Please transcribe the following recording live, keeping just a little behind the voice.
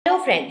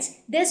Hello friends,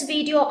 this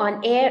video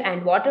on air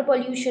and water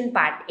pollution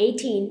part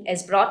 18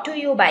 is brought to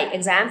you by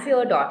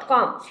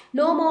examfear.com.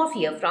 No more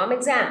fear from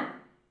exam.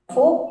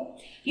 4.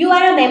 You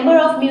are a member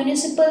of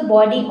municipal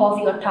body of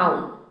your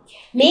town.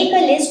 Make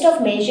a list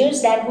of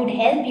measures that would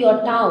help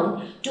your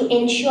town to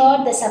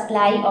ensure the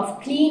supply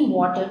of clean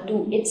water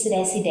to its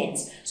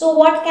residents. So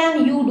what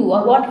can you do,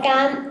 or what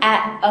can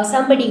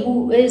somebody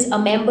who is a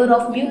member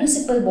of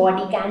municipal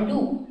body can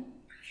do?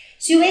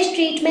 Sewage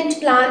treatment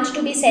plants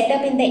to be set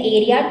up in the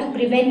area to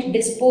prevent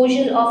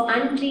disposal of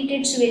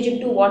untreated sewage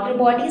into water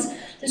bodies.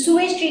 The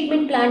sewage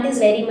treatment plant is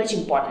very much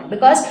important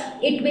because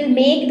it will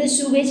make the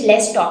sewage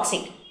less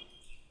toxic.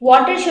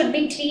 Water should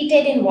be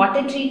treated in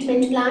water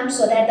treatment plants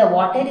so that the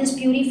water is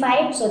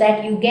purified, so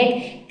that you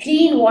get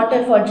clean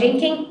water for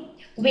drinking.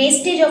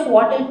 Wastage of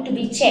water to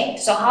be checked.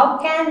 So how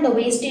can the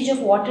wastage of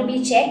water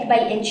be checked? By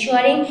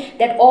ensuring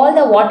that all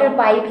the water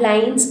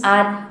pipelines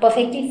are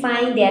perfectly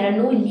fine, there are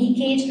no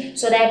leakage,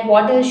 so that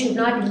water should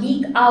not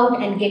leak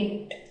out and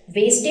get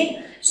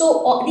wasted.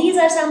 So these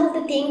are some of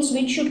the things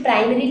which should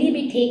primarily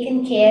be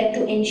taken care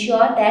to ensure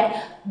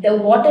that the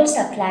water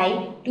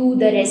supply to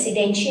the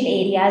residential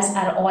areas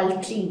are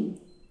all clean.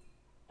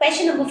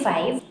 Question number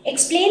 5.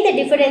 Explain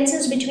the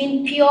differences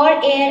between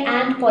pure air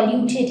and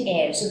polluted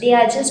air. So they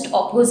are just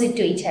opposite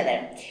to each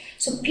other.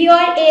 So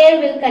pure air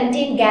will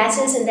contain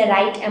gases in the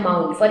right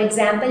amount. For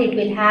example, it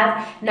will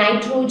have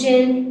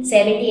nitrogen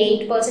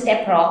 78%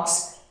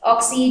 approx,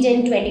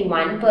 oxygen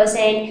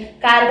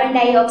 21%, carbon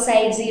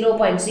dioxide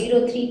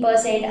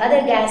 0.03%,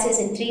 other gases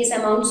in trace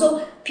amount.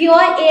 So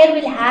pure air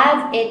will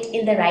have it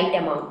in the right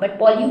amount, but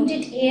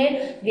polluted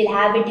air will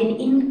have it in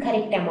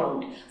incorrect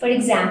amount. For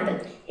example,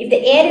 if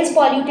the air is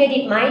polluted,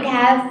 it might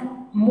have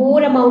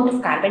more amount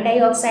of carbon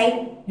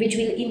dioxide, which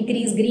will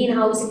increase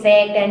greenhouse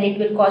effect and it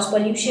will cause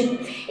pollution.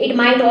 It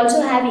might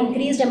also have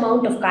increased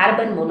amount of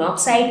carbon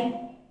monoxide.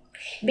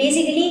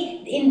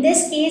 Basically, in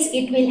this case,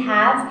 it will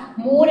have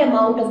more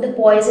amount of the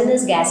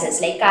poisonous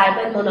gases like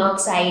carbon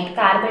monoxide,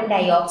 carbon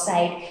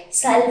dioxide,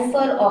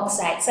 sulfur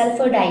oxide,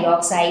 sulfur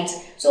dioxides.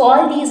 So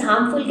all these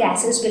harmful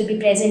gases will be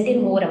present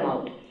in more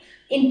amount.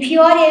 In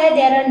pure air,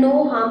 there are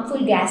no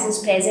harmful gases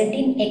present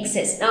in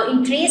excess. Now,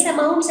 in trace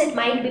amounts, it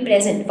might be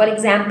present. For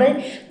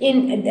example,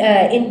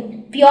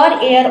 in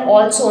pure air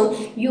also,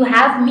 you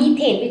have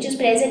methane, which is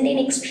present in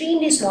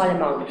extremely small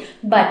amount.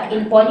 But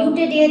in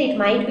polluted air, it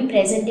might be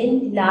present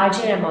in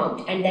larger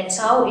amount. And that's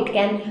how it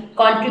can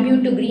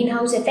contribute to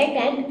greenhouse effect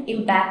and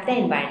impact the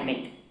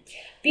environment.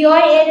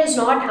 Pure air is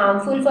not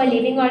harmful for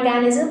living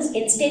organisms.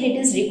 Instead, it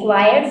is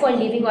required for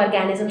living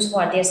organisms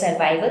for their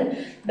survival.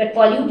 But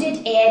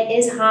polluted air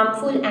is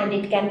harmful and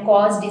it can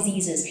cause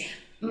diseases.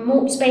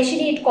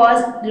 Especially, it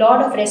causes a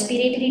lot of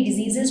respiratory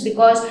diseases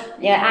because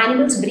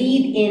animals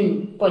breathe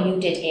in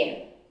polluted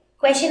air.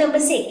 Question number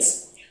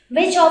 6.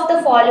 Which of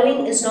the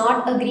following is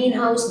not a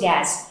greenhouse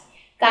gas?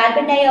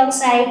 Carbon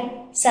dioxide,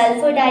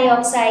 sulfur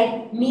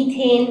dioxide,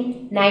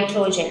 methane,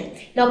 nitrogen.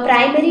 Now,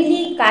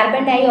 primarily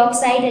carbon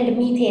dioxide and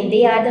methane,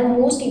 they are the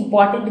most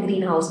important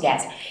greenhouse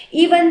gas.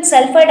 Even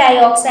sulfur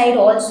dioxide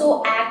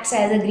also acts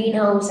as a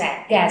greenhouse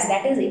gas.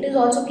 That is, it is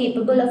also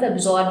capable of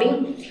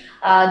absorbing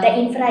the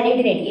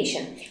infrared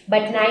radiation.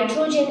 But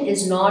nitrogen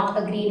is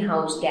not a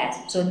greenhouse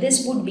gas. So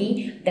this would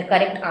be the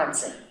correct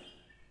answer.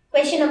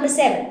 Question number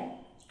 7.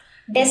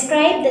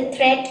 Describe the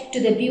threat to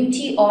the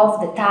beauty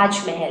of the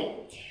Taj Mahal.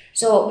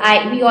 So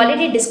we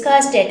already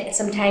discussed it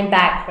some time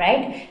back,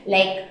 right?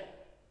 Like,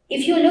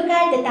 if you look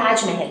at the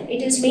Taj Mahal,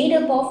 it is made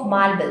up of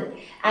marble.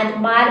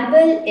 And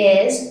marble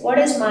is, what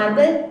is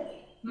marble?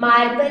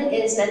 Marble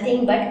is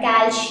nothing but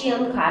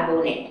calcium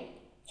carbonate.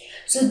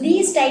 So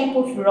these type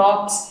of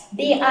rocks,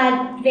 they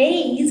are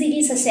very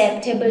easily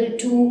susceptible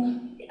to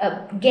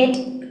get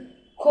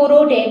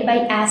corroded by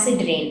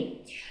acid rain.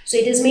 So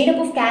it is made up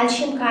of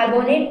calcium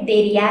carbonate.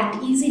 They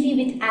react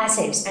easily with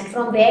acids. And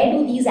from where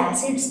do these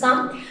acids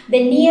come?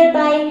 The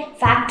nearby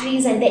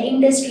factories and the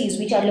industries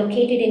which are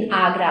located in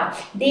Agra,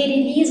 they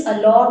release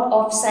a lot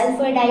of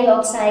sulfur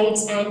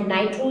dioxides and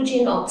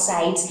nitrogen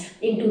oxides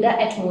into the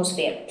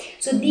atmosphere.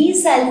 So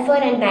these sulfur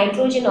and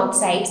nitrogen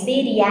oxides,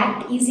 they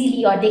react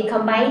easily, or they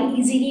combine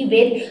easily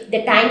with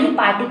the tiny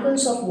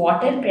particles of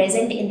water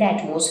present in the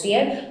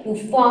atmosphere to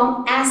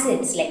form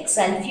acids like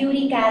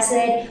sulfuric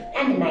acid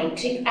and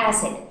nitric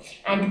acid.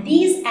 And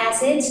these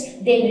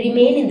acids then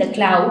remain in the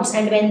clouds,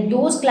 and when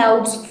those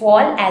clouds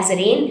fall as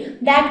rain,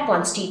 that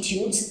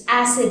constitutes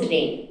acid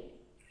rain.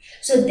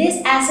 So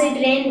this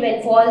acid rain,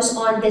 when falls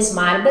on this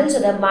marble, so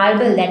the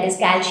marble, that is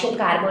calcium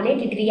carbonate,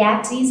 it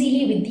reacts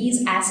easily with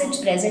these acids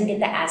present in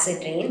the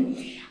acid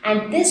rain,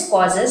 and this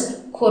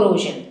causes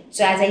corrosion.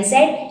 So as I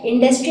said,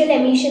 industrial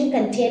emission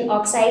contain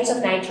oxides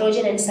of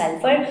nitrogen and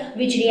sulfur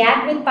which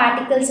react with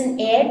particles in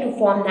air to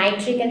form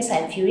nitric and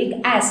sulfuric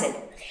acid.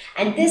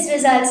 And this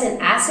results in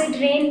acid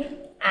rain,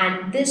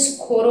 and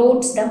this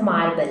corrodes the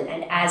marble,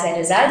 and as a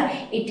result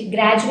it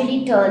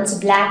gradually turns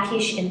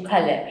blackish in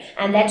color.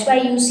 And that's why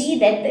you see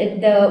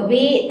that the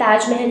way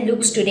Taj Mahal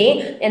looks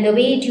today and the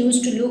way it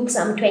used to look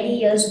some 20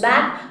 years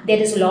back, there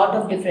is a lot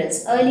of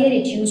difference. Earlier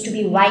it used to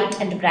be white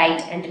and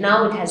bright, and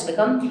now it has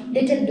become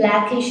little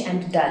blackish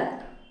and dull.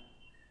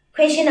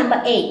 Question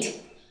number 8.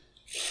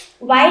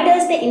 Why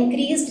does the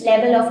increased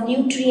level of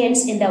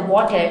nutrients in the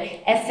water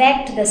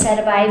affect the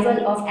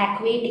survival of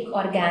aquatic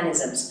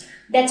organisms?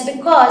 That's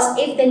because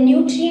if the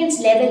nutrients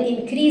level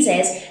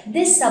increases,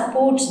 this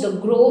supports the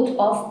growth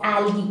of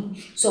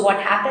algae. So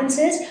what happens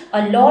is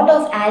a lot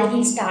of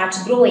algae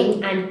starts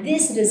growing, and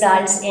this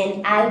results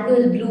in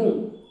algal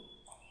bloom.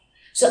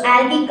 So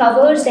algae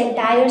covers the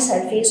entire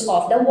surface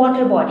of the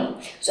water body.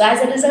 So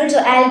as a result,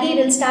 algae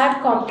will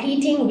start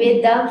competing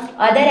with the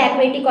other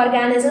aquatic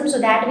organisms. So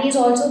that means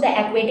also the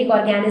aquatic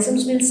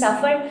organisms will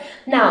suffer.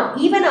 Now,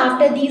 even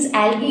after these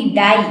algae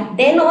die,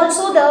 then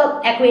also the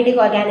aquatic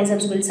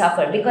organisms will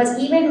suffer, because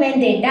even when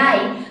they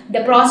die,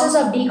 the process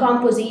of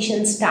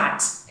decomposition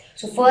starts.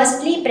 So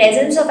firstly,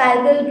 presence of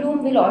algal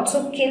bloom will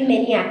also kill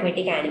many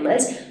aquatic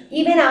animals.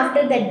 Even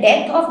after the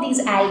death of these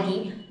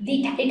algae,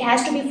 it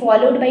has to be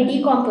followed by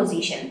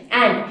decomposition,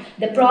 and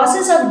the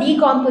process of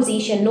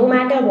decomposition, no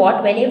matter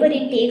what, whenever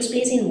it takes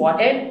place in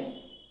water,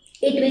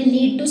 it will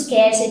lead to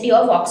scarcity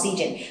of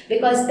oxygen,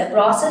 because the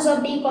process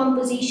of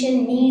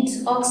decomposition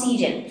needs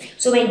oxygen.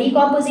 So when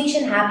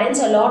decomposition happens,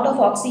 a lot of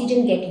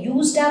oxygen get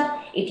used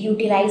up, it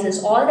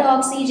utilizes all the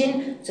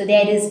oxygen, so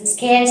there is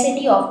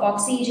scarcity of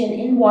oxygen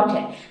in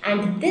water,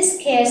 and this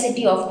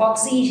scarcity of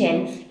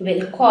oxygen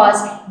will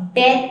cause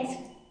death,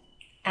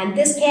 and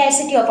this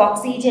scarcity of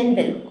oxygen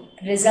will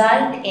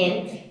result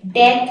in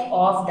death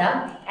of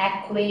the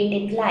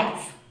aquatic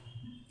life.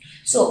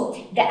 So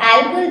the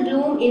algal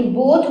bloom in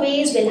both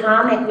ways will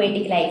harm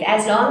aquatic life.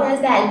 As long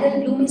as the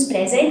algal bloom is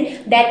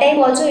present, that time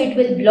also it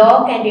will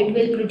block and it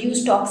will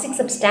produce toxic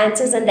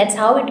substances, and that's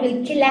how it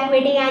will kill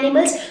aquatic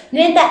animals.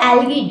 When the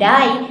algae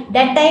die,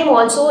 that time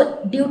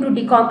also due to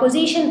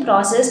decomposition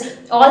process,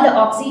 all the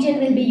oxygen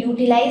will be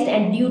utilized,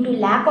 and due to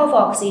lack of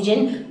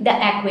oxygen, the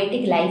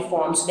aquatic life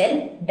forms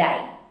will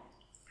die.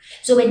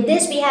 So with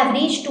this, we have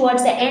reached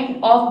towards the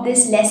end of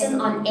this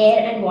lesson on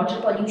air and water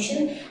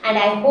pollution, and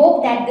I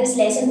hope that this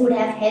lesson would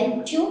have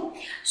helped you.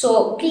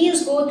 So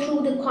please go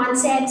through the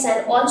concepts,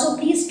 and also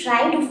please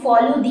try to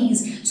follow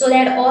these so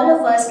that all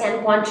of us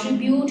can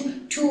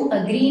contribute to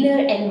a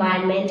greener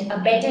environment, a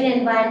better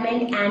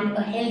environment, and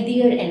a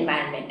healthier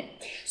environment.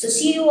 So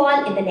see you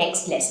all in the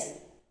next lesson.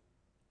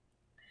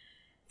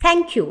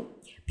 Thank you.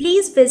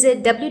 Please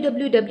visit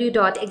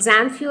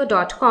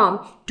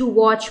www.examfear.com to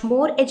watch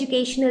more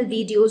educational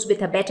videos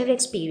with a better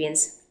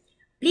experience.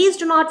 Please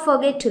do not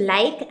forget to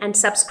like and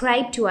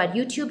subscribe to our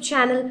YouTube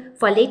channel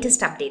for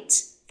latest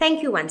updates.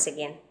 Thank you once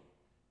again.